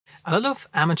A lot of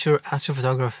amateur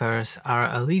astrophotographers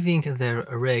are leaving their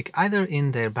rig either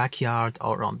in their backyard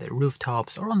or on their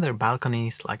rooftops or on their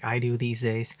balconies like I do these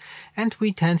days, and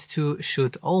we tend to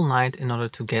shoot all night in order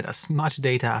to get as much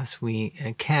data as we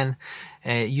can,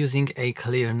 using a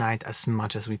clear night as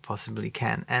much as we possibly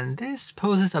can. And this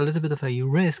poses a little bit of a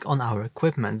risk on our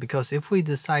equipment, because if we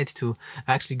decide to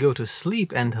actually go to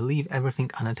sleep and leave everything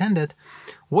unattended,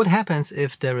 what happens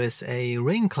if there is a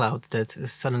rain cloud that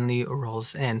suddenly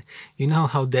rolls in? You know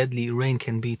how deadly rain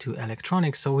can be to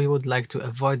electronics, so we would like to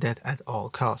avoid that at all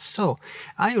costs. So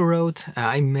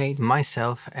I made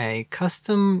myself a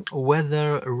custom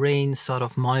weather rain sort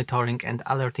of monitoring and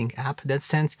alerting app that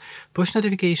sends push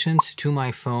notifications to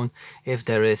my phone if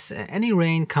there is any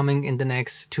rain coming in the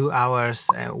next 2 hours,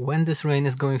 when this rain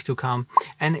is going to come,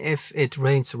 and if it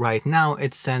rains right now,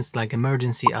 it sends like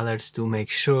emergency alerts to make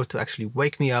sure to actually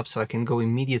wake me up so I can go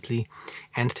immediately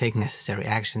and take necessary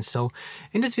action. So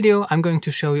in this video I'm going to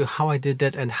show you how I did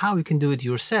that and how you can do it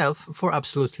yourself for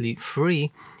absolutely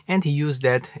free and use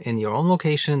that in your own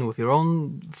location with your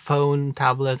own phone,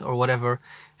 tablet or whatever.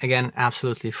 Again,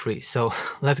 absolutely free. So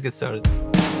let's get started.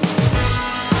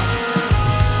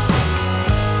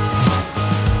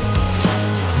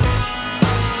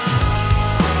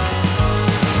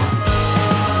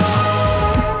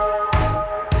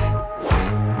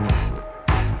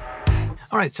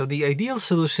 Alright, so the ideal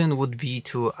solution would be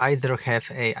to either have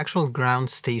an actual ground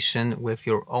station with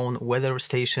your own weather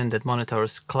station that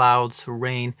monitors clouds,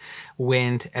 rain,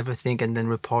 wind, everything, and then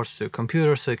reports to your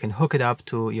computer, so you can hook it up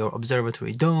to your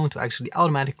observatory dome to actually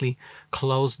automatically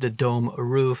close the dome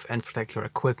roof and protect your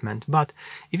equipment. But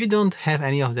if you don't have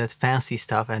any of that fancy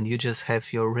stuff and you just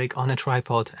have your rig on a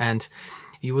tripod and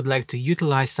you would like to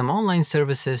utilize some online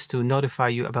services to notify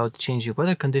you about changing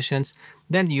weather conditions,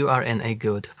 then you are in a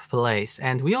good place.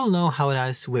 And we all know how it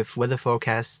is with weather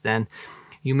forecasts. Then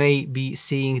you may be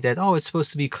seeing that, oh, it's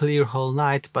supposed to be clear whole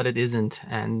night, but it isn't.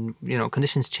 And, you know,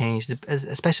 conditions change,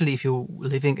 especially if you're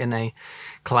living in a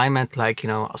climate like,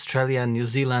 Australia, New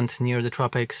Zealand, near the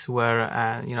tropics, where,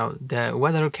 the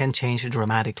weather can change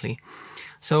dramatically.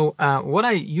 So what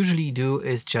I usually do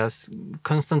is just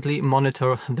constantly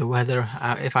monitor the weather.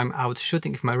 If I'm out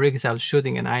shooting, if my rig is out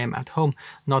shooting and I am at home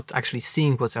not actually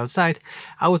seeing what's outside,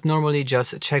 I would normally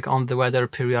just check on the weather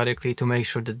periodically to make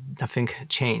sure that nothing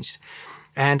changed.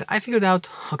 And I figured out,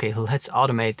 okay, let's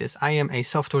automate this. I am a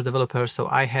software developer, so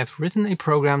I have written a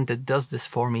program that does this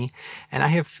for me. And I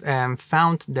have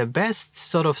found the best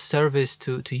sort of service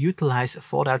to utilize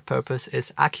for that purpose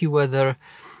is AccuWeather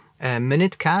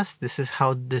MinuteCast. This is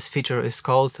how this feature is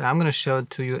called. I'm going to show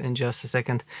it to you in just a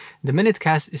second. The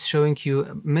MinuteCast is showing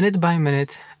you minute by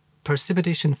minute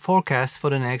precipitation forecast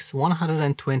for the next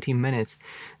 120 minutes.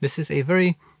 This is a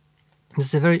very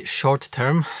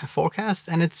short-term forecast,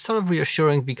 and it's sort of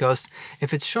reassuring because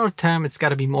if it's short-term, it's got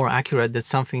to be more accurate than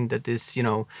something that is,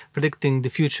 predicting the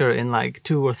future in like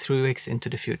 2 or 3 weeks into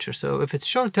the future. So if it's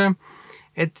short-term,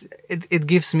 it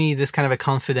gives me this kind of a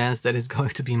confidence that it's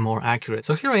going to be more accurate.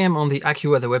 So here I am on the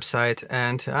AccuWeather website,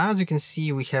 and as you can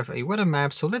see, we have a weather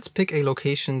map. So let's pick a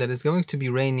location that is going to be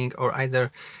raining, or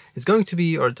either it's going to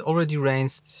be or it already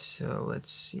rains. So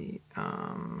let's see,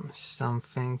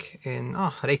 something in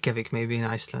Reykjavik, maybe in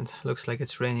Iceland. Looks like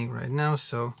it's raining right now,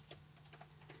 so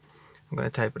I'm gonna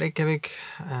type Reykjavik.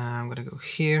 I'm gonna go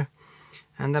here,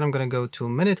 and then I'm gonna go to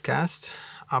MinuteCast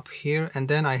up here, and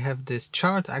then I have this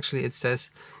chart. Actually, it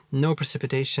says no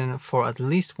precipitation for at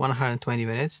least 120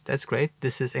 minutes. That's great.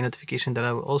 This is a notification that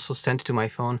I will also send to my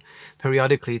phone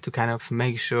periodically to kind of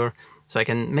make sure, so I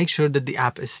can make sure that the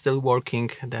app is still working,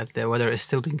 that the weather is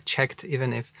still being checked,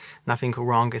 even if nothing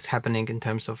wrong is happening in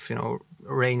terms of,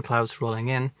 rain clouds rolling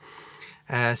in.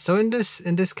 So in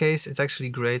this case, it's actually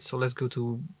great. So let's go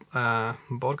to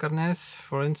Borgarnes,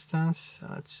 for instance.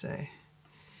 Let's say.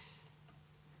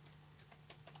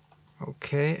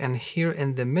 Okay, and here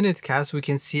in the MinuteCast we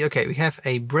can see, okay, we have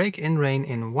a break in rain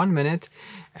in 1 minute,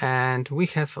 and we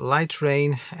have light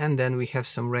rain, and then we have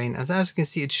some rain. As you can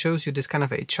see, it shows you this kind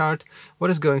of a chart, what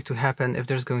is going to happen if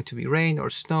there's going to be rain or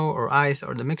snow or ice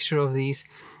or the mixture of these,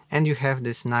 and you have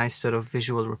this nice sort of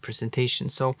visual representation.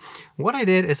 So what I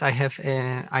did is I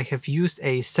have used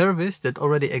a service that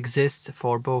already exists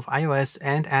for both iOS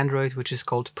and Android, which is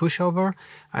called Pushover.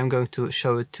 I'm going to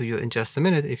show it to you in just a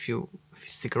minute if you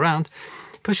stick around.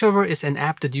 Pushover is an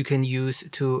app that you can use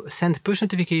to send push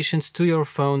notifications to your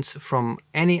phones from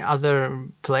any other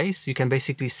place. You can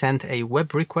basically send a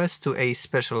web request to a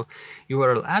special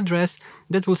URL address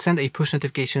that will send a push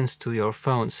notifications to your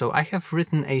phone. So I have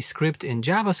written a script in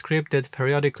JavaScript that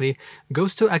periodically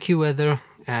goes to AccuWeather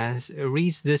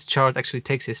reads this chart, actually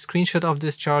takes a screenshot of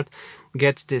this chart,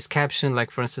 gets this caption,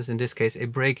 like for instance in this case, a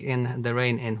break in the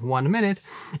rain in 1 minute,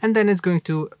 and then it's going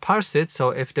to parse it.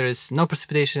 So if there is no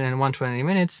precipitation in 120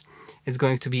 minutes, it's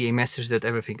going to be a message that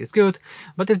everything is good.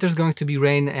 But if there's going to be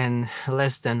rain in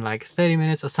less than like 30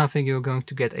 minutes or something, you're going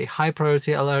to get a high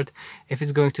priority alert. If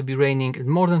it's going to be raining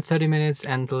more than 30 minutes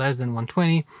and less than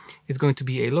 120, it's going to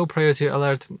be a low priority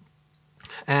alert.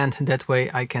 And that way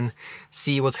I can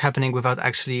see what's happening without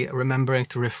actually remembering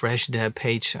to refresh the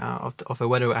page of a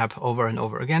weather app over and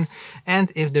over again.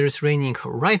 And if there is raining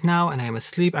right now and I'm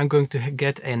asleep, I'm going to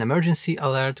get an emergency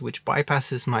alert which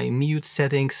bypasses my mute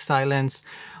settings, silence,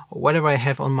 whatever I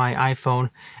have on my iPhone,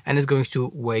 and it's going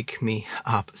to wake me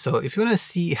up. So if you want to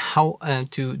see how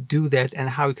to do that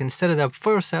and how you can set it up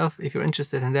for yourself, if you're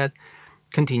interested in that,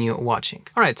 continue watching.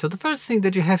 Alright, so the first thing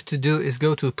that you have to do is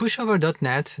go to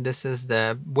pushover.net. This is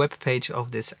the web page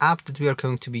of this app that we are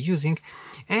going to be using,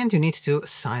 and you need to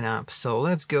sign up. So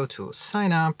let's go to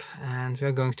sign up, and we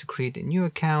are going to create a new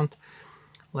account.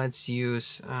 Let's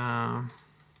use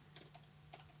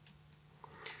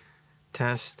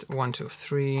test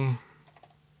 123,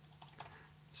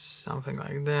 something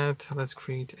like that. Let's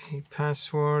create a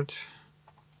password.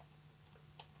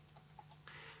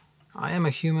 I am a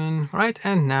human, right?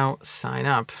 And now sign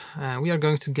up. We are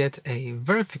going to get a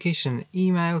verification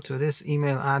email to this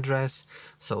email address.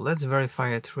 So let's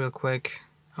verify it real quick.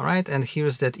 All right, and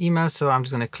here's that email. So I'm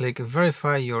just going to click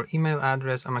verify your email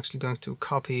address. I'm actually going to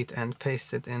copy it and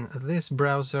paste it in this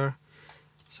browser.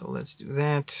 So let's do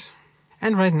that.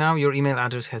 And right now your email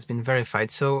address has been verified.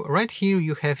 So right here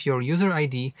you have your user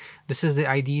ID. This is the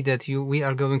ID that we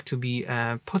are going to be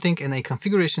putting in a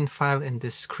configuration file in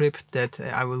this script that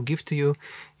I will give to you.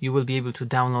 You will be able to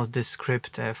download this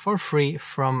script for free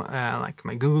from like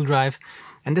my Google Drive.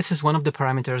 And this is one of the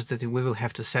parameters that we will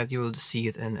have to set. You will see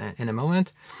it in a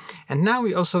moment. And now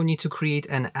we also need to create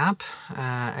an app,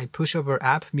 a pushover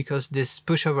app, because this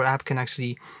pushover app can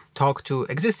actually talk to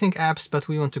existing apps, but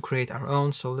we want to create our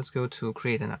own. So let's go to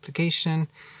create an application.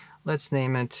 Let's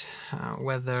name it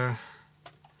weather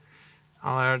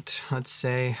alert. Let's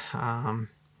say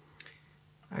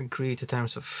agree to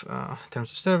terms of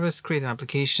service, create an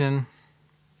application.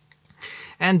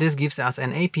 And this gives us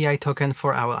an API token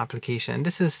for our application.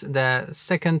 This is the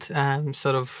second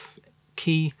sort of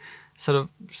key sort of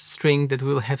string that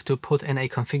we'll have to put in a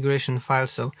configuration file.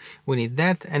 So we need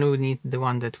that, and we need the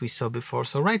one that we saw before.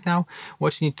 So right now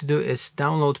what you need to do is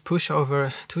download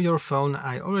Pushover to your phone.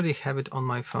 I already have it on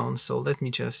my phone, so let me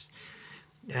just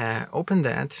open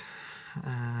that.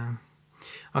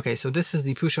 Okay, so this is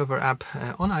the Pushover app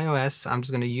on iOS. I'm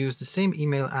just going to use the same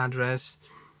email address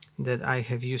that I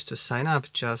have used to sign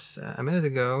up just a minute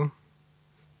ago.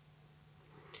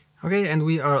 Okay, and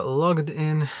we are logged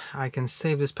in. I can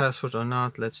save this password or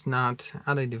not. Let's not.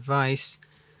 Add a device.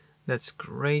 That's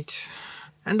great.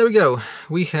 And there we go.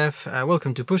 We have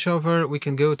welcome to Pushover. We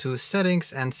can go to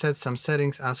settings and set some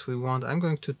settings as we want. I'm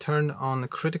going to turn on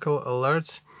critical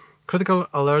alerts. Critical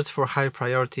alerts for high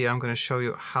priority. I'm going to show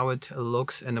you how it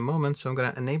looks in a moment. So I'm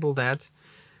going to enable that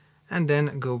and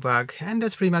then go back. And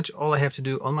that's pretty much all I have to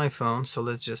do on my phone. So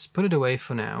let's just put it away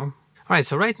for now. Alright,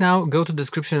 so right now go to the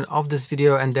description of this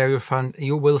video, and there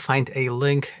you will find a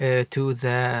link to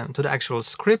the actual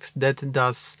script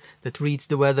that reads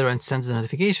the weather and sends the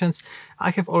notifications.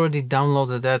 I have already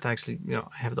downloaded that. Actually,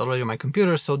 I have it already on my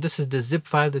computer. So this is the zip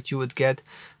file that you would get.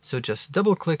 So just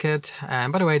double click it.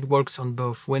 And by the way, it works on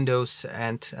both Windows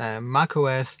and Mac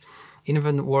OS. It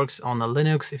even works on a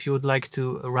Linux if you would like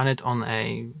to run it on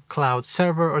a cloud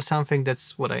server or something.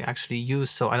 That's what I actually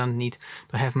use, so I don't need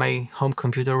to have my home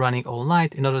computer running all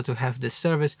night in order to have this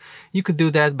service. You could do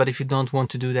that, but if you don't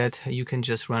want to do that, you can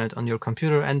just run it on your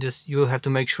computer, and you'll have to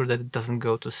make sure that it doesn't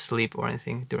go to sleep or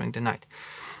anything during the night.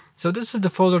 So this is the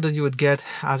folder that you would get.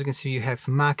 As you can see, you have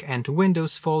Mac and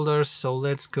Windows folders. So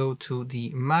let's go to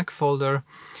the Mac folder.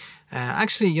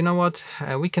 Actually, you know what?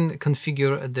 We can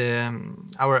configure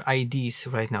our IDs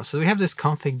right now. So we have this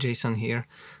config.json here.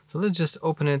 So let's just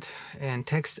open it and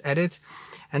text edit,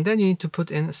 and then you need to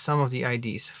put in some of the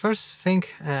IDs.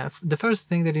 The first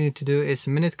thing that you need to do is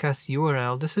minutecast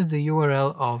URL. This is the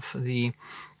URL of the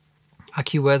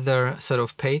AccuWeather sort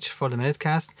of page for the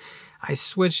minutecast. I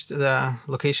switched the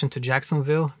location to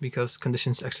Jacksonville because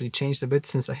conditions actually changed a bit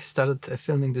since I started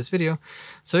filming this video.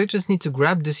 So you just need to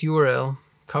grab this URL,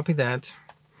 copy that,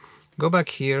 go back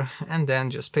here, and then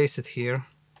just paste it here,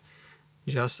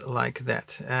 just like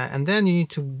that. And then you need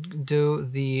to do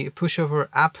the Pushover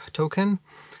app token.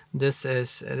 This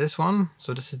is this one.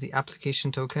 So this is the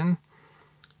application token.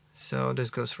 So this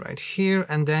goes right here.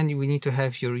 And then we need to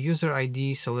have your user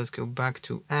ID. So let's go back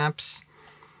to apps.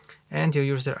 and your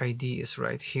user ID is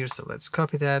right here. So let's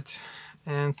copy that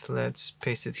and let's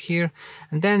paste it here,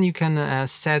 and then you can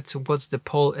set what's the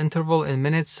poll interval in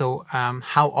minutes. So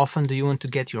how often do you want to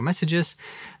get your messages?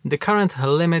 The current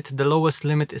limit, the lowest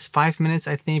limit is 5 minutes,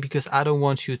 I think, because I don't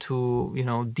want you to, you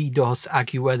know, DDoS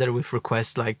AccuWeather with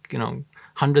requests like, you know,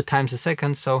 100 times a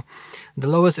second. So the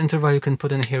lowest interval you can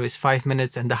put in here is 5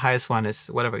 minutes, and the highest one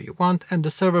is whatever you want. And the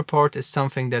server port is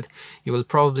something that you will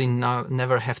probably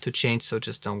never have to change, so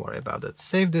just don't worry about it.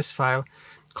 Save this file,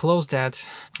 close that.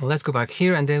 Let's go back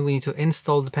here, and then we need to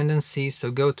install dependencies.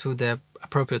 So go to the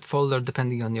appropriate folder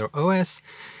depending on your OS,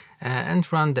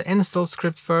 and run the install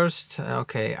script first.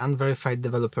 Okay, unverified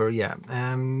developer, yeah.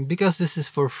 Because this is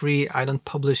for free, I don't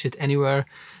publish it anywhere.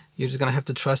 You're just gonna have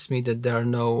to trust me that there are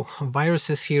no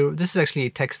viruses here. This is actually a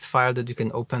text file that you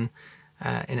can open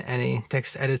in any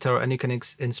text editor, and you can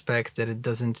inspect that it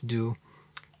doesn't do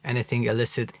anything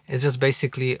illicit. It just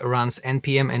basically runs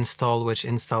npm install, which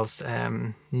installs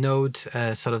node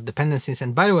sort of dependencies.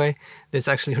 And by the way, this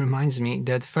actually reminds me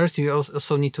that first you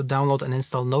also need to download and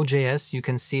install Node.js. You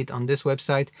can see it on this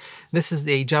website. This is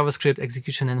the JavaScript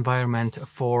execution environment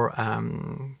for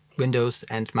Windows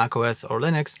and macOS or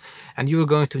Linux, and you're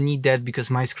going to need that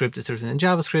because my script is written in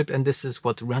JavaScript, and this is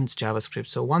what runs JavaScript.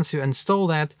 So once you install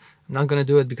that, I'm not going to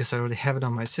do it because I already have it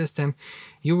on my system,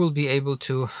 you will be able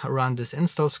to run this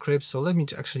install script. So let me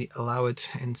actually allow it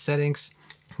in settings.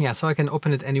 Yeah, so I can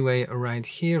open it anyway right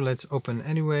here. Let's open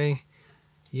anyway.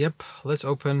 Yep, let's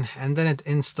open, and then it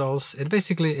installs. It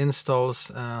basically installs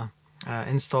the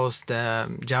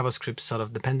JavaScript sort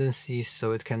of dependencies,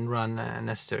 so it can run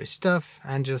necessary stuff,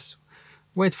 and just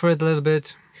wait for it a little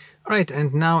bit. Alright,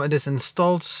 and now it is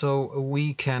installed, so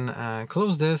we can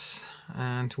close this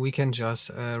and we can just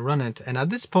run it. And at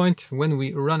this point, when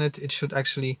we run it, it should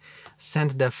actually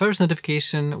send the first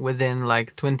notification within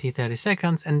like 20-30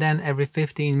 seconds, and then every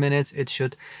 15 minutes it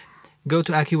should go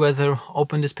to AccuWeather,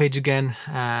 open this page again,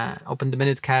 open the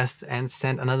minutecast, and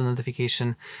send another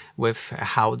notification with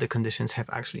how the conditions have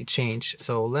actually changed.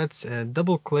 So let's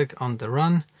double click on the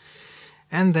run,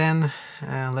 and then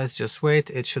let's just wait.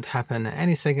 It should happen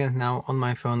any second now. On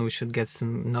my phone we should get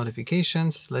some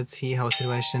notifications. Let's see how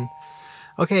situation.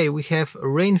 Okay, we have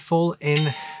rainfall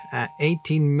in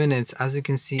 18 minutes. As you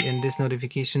can see in this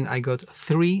notification, I got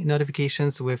 3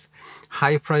 notifications with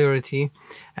high priority,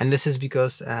 and this is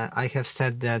because I have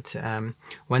said that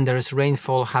when there is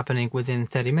rainfall happening within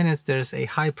 30 minutes, there is a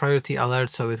high priority alert,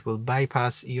 so it will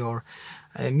bypass your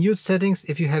mute settings.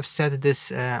 If you have set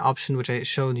this option, which I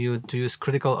showed you, to use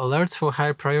critical alerts for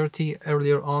high priority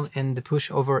earlier on in the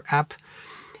Pushover app,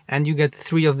 and you get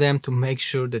 3 of them to make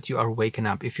sure that you are waken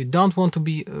up. If you don't want to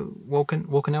be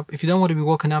woken up, if you don't want to be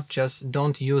woken up, just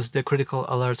don't use the critical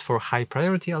alerts for high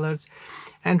priority alerts.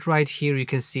 And right here you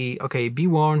can see, okay, be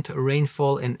warned,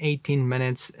 rainfall in 18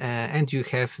 minutes, and you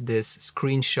have this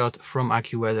screenshot from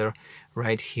AccuWeather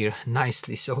right here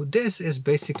nicely. So this is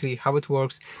basically how it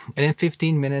works, and in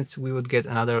 15 minutes we would get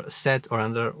another set or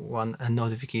another one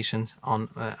notifications on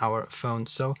our phone.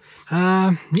 So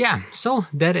yeah, so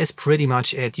that is pretty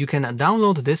much it. You can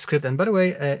download this script, and by the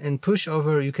way, in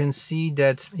Pushover you can see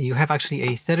that you have actually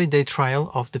a 30-day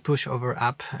trial of the Pushover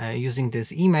app using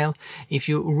this email. If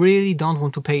you really don't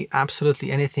want to pay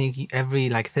absolutely anything, every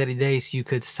like 30 days you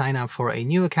could sign up for a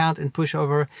new account in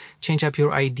Pushover, change up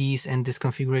your IDs and this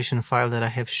configuration file that I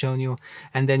have shown you,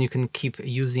 and then you can keep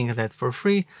using that for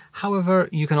free. However,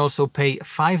 you can also pay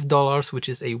 $5, which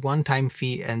is a one-time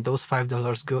fee, and those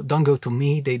 $5 don't go to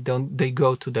me, they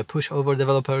go to the Pushover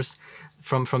developers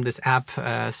from this app.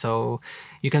 So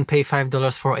you can pay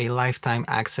 $5 for a lifetime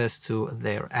access to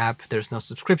their app. There's no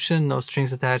subscription, no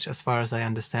strings attached, as far as I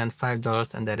understand.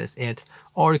 $5, and that is it.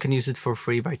 Or you can use it for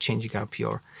free by changing up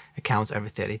your accounts every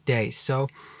 30 days. So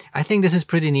I think this is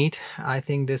pretty neat. I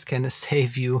think this can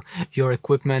save you your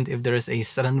equipment if there is a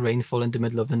sudden rainfall in the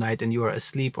middle of the night and you are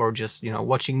asleep, or just, you know,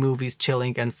 watching movies,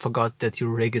 chilling, and forgot that your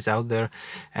rig is out there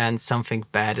and something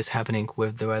bad is happening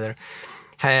with the weather.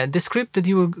 The script that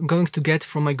you are going to get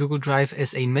from my Google Drive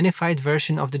is a minified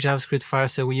version of the JavaScript file,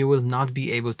 so you will not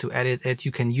be able to edit it.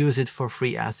 You can use it for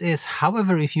free as is.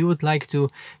 However, if you would like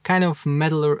to kind of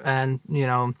meddle and, you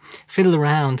know, fiddle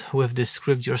around with this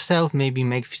script yourself, maybe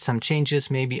make some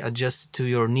changes, maybe adjust it to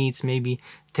your needs, maybe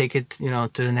take it, you know,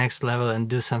 to the next level and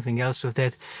do something else with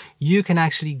that, you can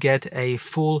actually get a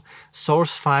full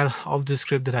source file of the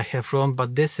script that I have run.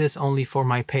 But this is only for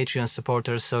my Patreon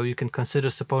supporters, so you can consider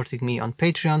supporting me on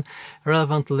Patreon.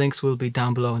 Relevant links will be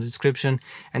down below in the description,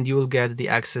 and you will get the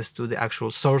access to the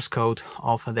actual source code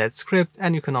of that script.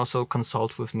 And you can also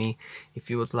consult with me if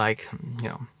you would like, you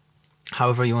know,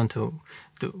 however you want to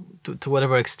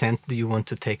whatever extent do you want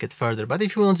to take it further. But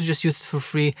if you want to just use it for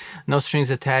free, no strings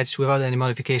attached, without any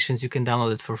modifications, you can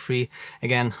download it for free.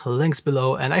 Again, links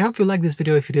below. And I hope you liked this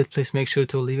video. If you did, please make sure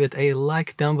to leave it a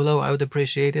like down below. I would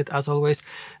appreciate it as always.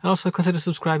 And also consider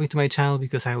subscribing to my channel,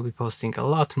 because I will be posting a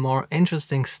lot more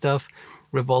interesting stuff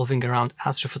revolving around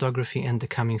astrophotography in the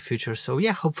coming future. So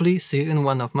yeah, hopefully see you in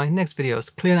one of my next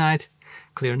videos. Clear night,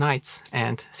 clear nights,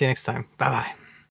 and see you next time. Bye bye.